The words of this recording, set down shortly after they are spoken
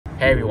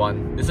Hey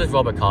everyone, this is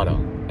Robert Carter,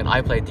 and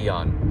I play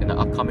Dion in the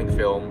upcoming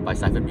film by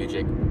Cypher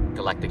Music,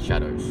 Galactic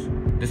Shadows.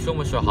 This film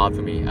was so hard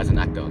for me as an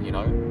actor, you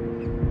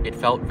know? It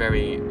felt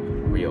very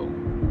real,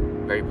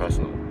 very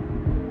personal,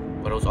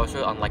 but it was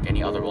also unlike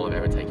any other role I've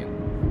ever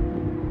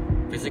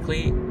taken.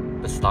 Physically,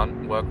 the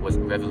stunt work was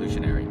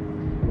revolutionary.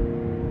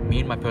 Me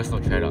and my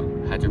personal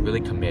trainer had to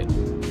really commit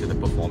to the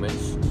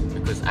performance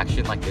because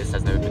action like this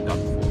has never been done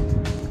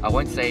before. I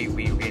won't say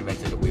we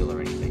reinvented the wheel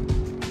or anything,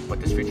 but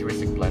this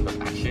futuristic blend of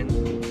action,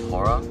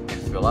 horror,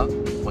 and thriller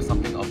was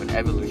something of an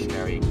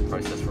evolutionary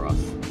process for us.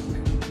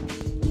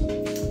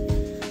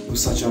 It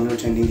was such an honor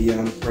attending the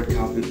red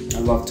carpet. I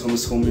love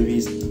Thomas Hall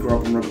movies, grew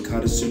up on Robert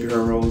Carter's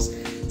superhero roles.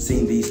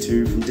 Seeing these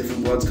two from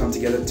different worlds come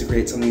together to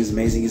create something as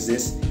amazing as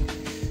this,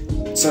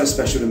 so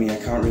special to me. I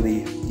can't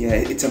really,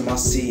 it's a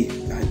must-see.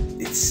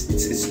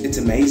 It's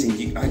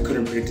amazing. I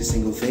couldn't predict a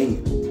single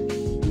thing.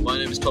 My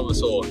name is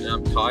Thomas Hall, and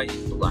I'm Kai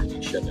in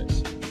Galactic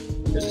Shadows.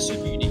 It was a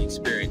super unique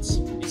experience.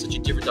 It's such a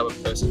different type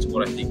of person to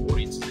what I think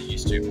audiences are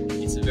used to.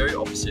 It's the very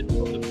opposite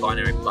of the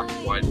binary black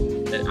and white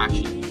that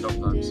action can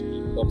sometimes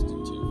be boxed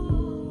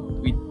into.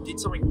 We did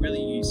something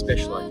really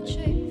special, I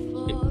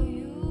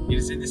think. It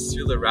is in this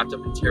thriller wrapped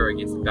up in terror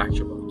against the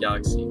backdrop of the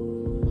galaxy.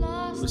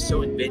 It was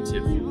so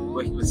inventive.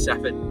 Working with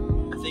Safford,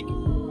 I think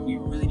we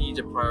really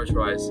needed to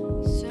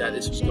prioritize that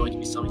this was going to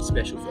be something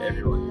special for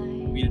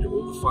everyone. We did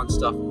all the fun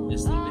stuff,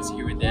 there's little bits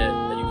here and there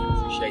that you can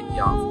appreciate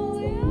the art form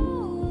from.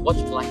 Watch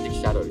Galactic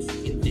Shadows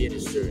in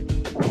theaters soon.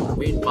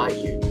 We invite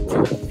you to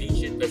a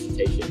featured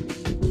presentation.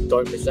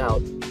 Don't miss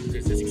out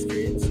because this experience